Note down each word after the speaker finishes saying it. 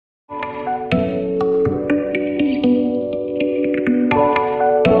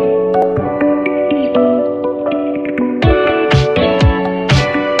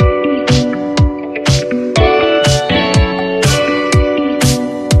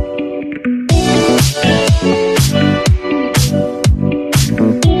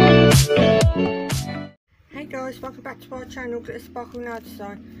welcome back to our channel, Glitter Sparkle Nail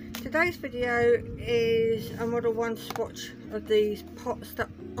Design. Today's video is a Model 1 swatch of these pots that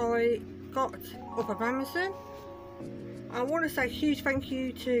I got off of Amazon. I want to say a huge thank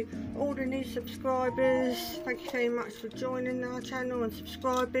you to all the new subscribers. Thank you very much for joining our channel and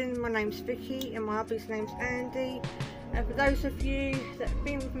subscribing. My name's Vicky and my hubby's name's Andy. And for those of you that have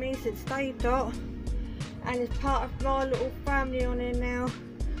been with me since day dot and is part of my little family on here now,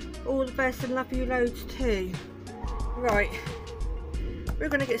 all the best and love you loads too. Right, we're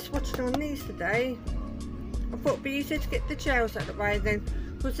going to get swatching on these today. I thought it'd be easier to get the gels out of the way then,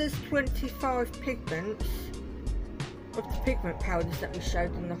 because there's 25 pigments of the pigment powders that we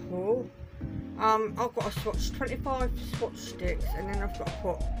showed in the haul. I've got to swatch 25 swatch sticks, and then I've got to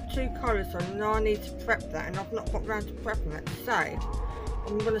put 2 colours on, and I need to prep that, and I've not got round to prepping that. So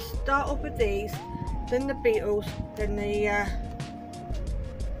I'm going to start off with these, then the Beetles, then the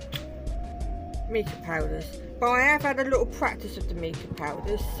mica powders. But I have had a little practice of the mica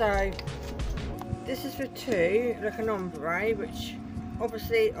powders, so this is for 2, like an ombre, which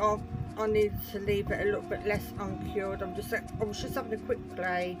obviously I need to leave it a little bit less uncured. I was just having a quick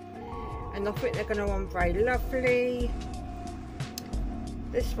play, and I think they're going to ombre lovely.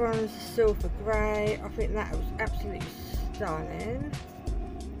 This one's silver grey. I think that was absolutely stunning.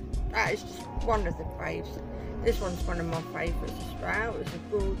 That is just one of the faves. This one's one of my favourites as well. It's a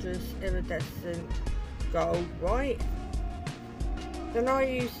gorgeous iridescent gold white. Then I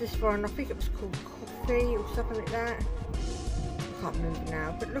used this one, I think it was called Coffee or something like that. I can't remember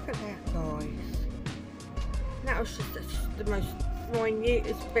now, but look at that, guys. That was just the most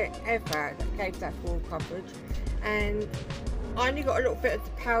minutest bit ever that gave that full coverage. And I only got a little bit of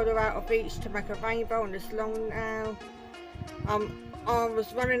the powder out of each to make a rainbow on this long nail. I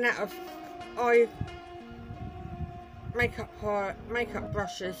was running out of makeup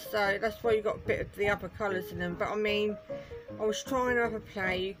brushes, so that's why you got a bit of the other colours in them. But I mean, I was trying to have a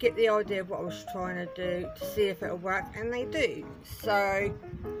play. You get the idea of what I was trying to do to see if it'll work, and they do. So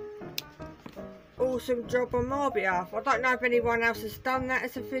awesome job on my behalf. I don't know if anyone else has done that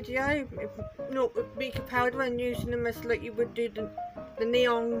as a video, not with mica powder and using them as like you would do the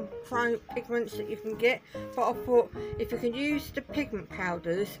neon chrome pigments that you can get. But I thought if you can use the pigment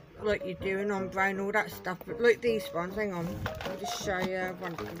powders like you do in ombre and all that stuff, but like these ones, hang on, I'll just show you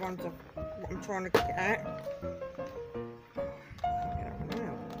one of the ones what I'm trying to get at.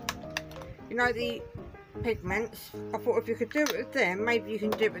 You know, the pigments, I thought if you could do it with them, maybe you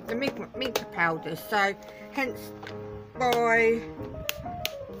can do it with the mica powders. So hence why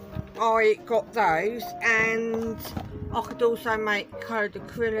I got those. And I could also make coloured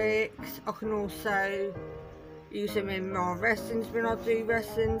acrylics. I can also use them in my resins when I do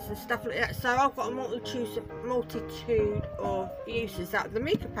resins and stuff like that. So I've got a multitude of uses out of the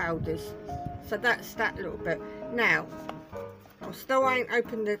mica powders. So that's that little bit. Now, I still ain't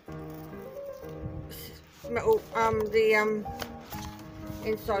opened the metal,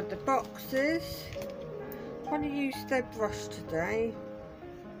 inside the boxes. I'm trying to use their brush today.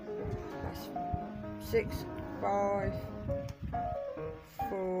 That's 6, 5,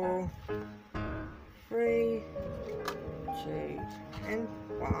 4, 3, 2, and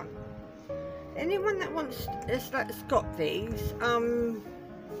 1. Anyone that wants that's got these,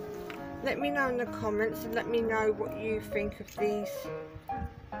 let me know in the comments and let me know what you think of these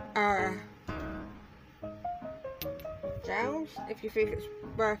gels, if you think it's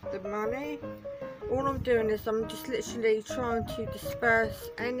worth the money. All I'm doing is I'm just literally trying to disperse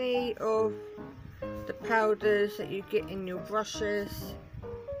any of the powders that you get in your brushes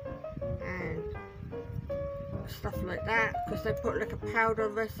and stuff like that, because they put like a powder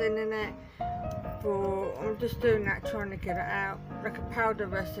resin in it. I'm just doing that, trying to get it out, like a powder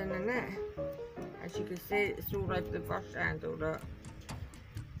resin in it. As you can see, it's all over the brush handle, look.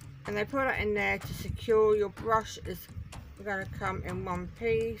 And they put it in there to secure your brush is going to come in one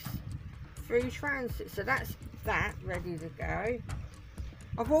piece through transit. So that's that ready to go.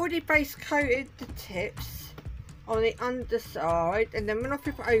 I've already base coated the tips on the underside, and then when I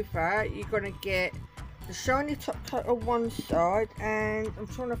flip it over, you're going to get the shiny top coat on one side, and I'm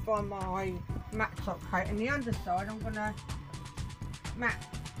trying to find my matte top coat. And the underside, I'm going to matte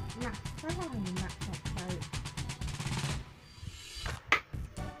top coat.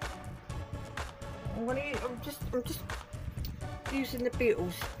 I'm just using the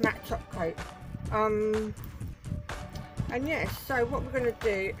Beetles matte top coat. And yes, so what we're going to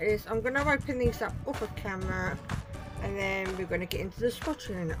do is I'm going to open these up off of camera, and then we're going to get into the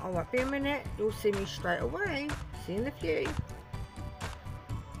swatching. I won't be a minute, you'll see me straight away. See you in a few.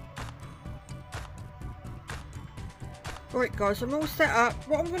 Right guys, I'm all set up.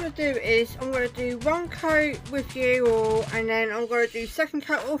 What I'm going to do is I'm going to do one coat with you all, and then I'm going to do second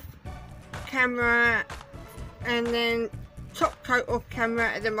coat off camera, and then top coat off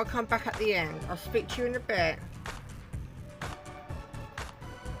camera, and then I'll come back at the end. I'll speak to you in a bit.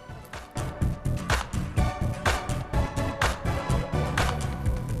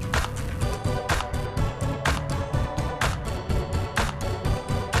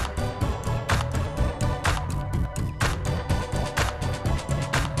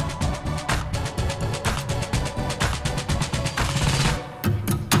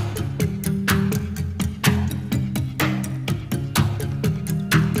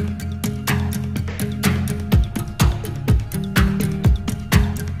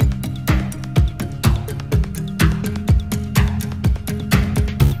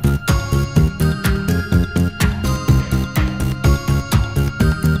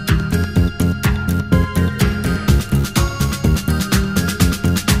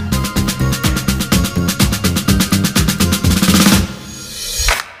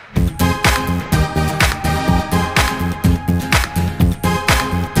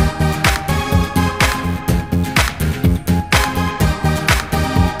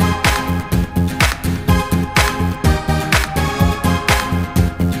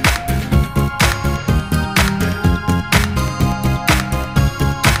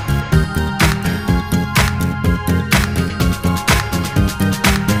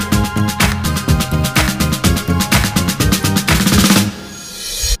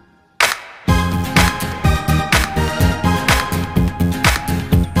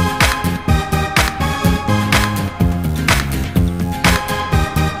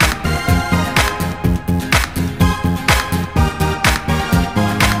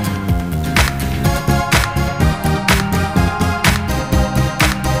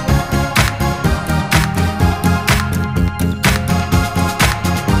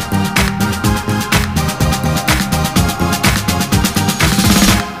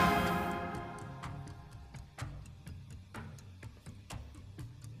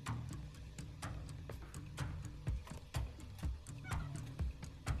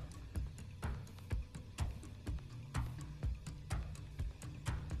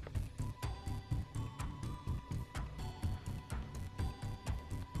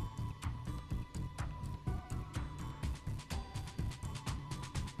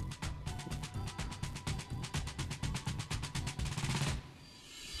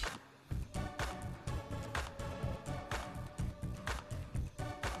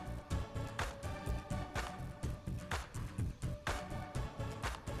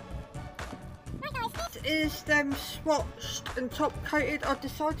 Is them swatched and top coated. I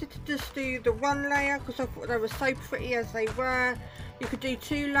decided to just do the one layer because I thought they were so pretty as they were. You could do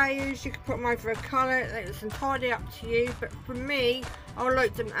 2 layers, you could put them over a colour, it's entirely up to you, but for me I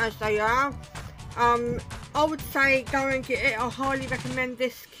like them as they are. I would say go and get it. I highly recommend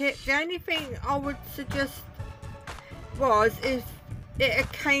this kit. The only thing I would suggest was if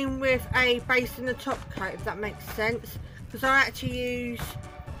it came with a base and a top coat, if that makes sense, because I actually use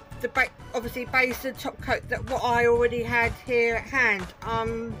the obviously base and top coat that what I already had here at hand.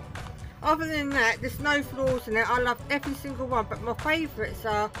 Other than that, there's no flaws in it. I love every single one, but my favourites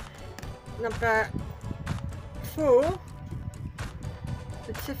are number 4,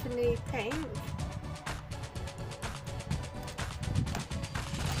 the Tiffany pink,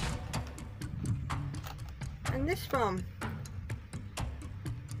 and this one,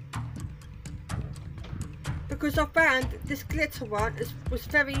 because I found this glitter one was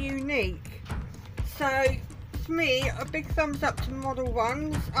very unique. So for me, a big thumbs up to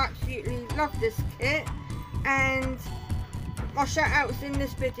Modelones. I absolutely love this kit, and my shout outs in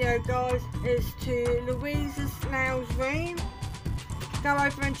this video guys is to Louise's Nails Room. Go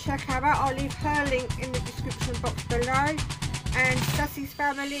over and check her out. I'll leave her link in the description box below. And Sassy's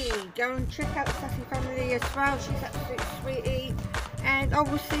Family, go and check out Sassy Family as well. She's absolute sweetie. And I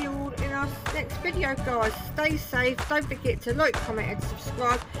will see you all in our next video guys. Stay safe, don't forget to like, comment and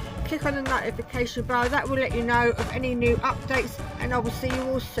subscribe. Click on the notification bell, that will let you know of any new updates, and I will see you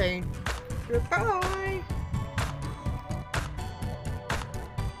all soon. Goodbye.